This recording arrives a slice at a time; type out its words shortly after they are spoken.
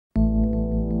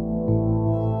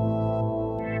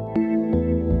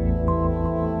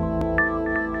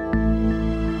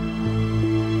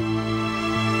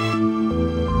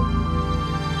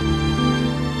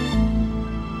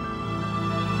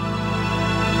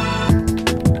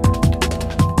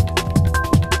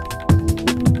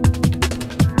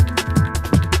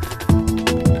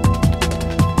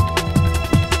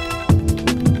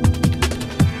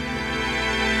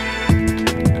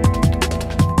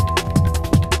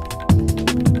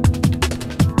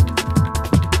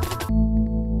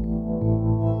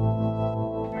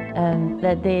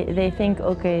that they think,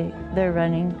 okay, they're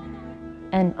running,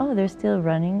 and oh, they're still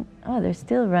running, oh, they're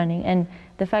still running. And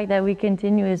the fact that we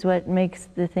continue is what makes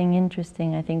the thing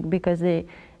interesting, I think, because a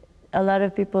lot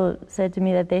of people said to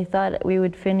me that they thought we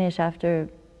would finish after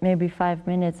maybe 5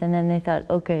 minutes, and then they thought,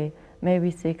 okay, maybe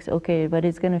 6, okay, but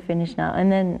it's going to finish now, and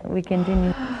then we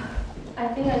continue. I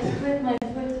think I split my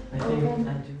foot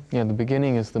open. Yeah, the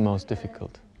beginning is the most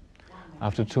difficult.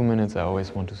 After 2 minutes, I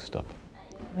always want to stop.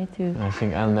 Me too. And I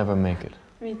think I'll never make it.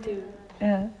 Me too.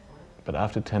 Yeah. But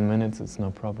after 10 minutes, it's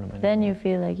no problem anymore. Then you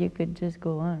feel like you could just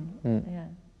go on. Yeah.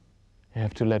 You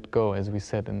have to let go, as we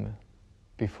said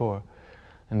before.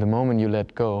 And the moment you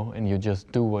let go and you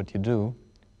just do what you do,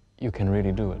 you can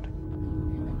really do it.